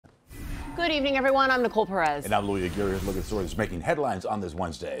Good evening, everyone. I'm Nicole Perez. And I'm Louis Aguirre. Look at the story that's making headlines on this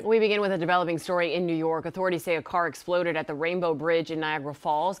Wednesday. We begin with a developing story in New York. Authorities say a car exploded at the Rainbow Bridge in Niagara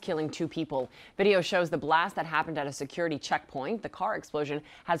Falls, killing 2 people. Video shows the blast that happened at a security checkpoint. The car explosion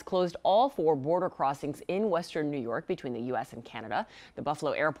has closed all 4 border crossings in western New York between the U.S. and Canada. The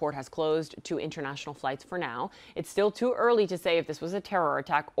Buffalo airport has closed 2 international flights for now. It's still too early to say if this was a terror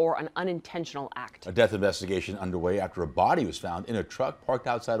attack or an unintentional act. A death investigation underway after a body was found in a truck parked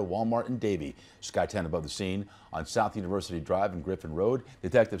outside a Walmart in Davie. Sky 10 above the scene on South University Drive and Griffin Road.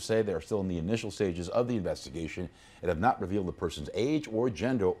 Detectives say they are still in the initial stages of the investigation and have not revealed the person's age or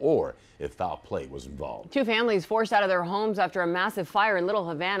gender or if foul play was involved. 2 families forced out of their homes after a massive fire in Little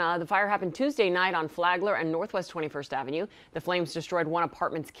Havana. The fire happened Tuesday night on Flagler and Northwest 21st Avenue. The flames destroyed one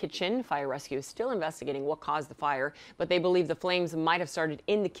apartment's kitchen. Fire rescue is still investigating what caused the fire, but they believe the flames might have started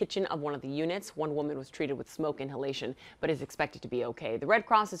in the kitchen of one of the units. One woman was treated with smoke inhalation, but is expected to be okay. The Red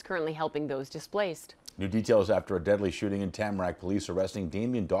Cross is currently helping those displaced. New details after a deadly shooting in Tamarack. Police arresting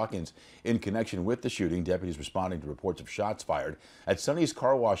Damian Dawkins in connection with the shooting. Deputies responding to reports of shots fired at Sonny's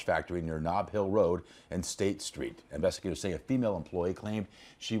Car Wash factory near Nob Hill Road and State Street. Investigators say a female employee claimed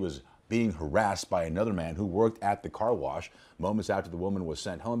she was being harassed by another man who worked at the car wash. Moments after the woman was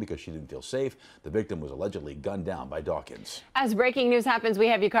sent home because she didn't feel safe, the victim was allegedly gunned down by Dawkins. As breaking news happens, we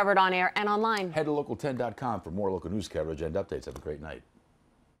have you covered on air and online. Head to local10.com for more local news coverage and updates. Have a great night.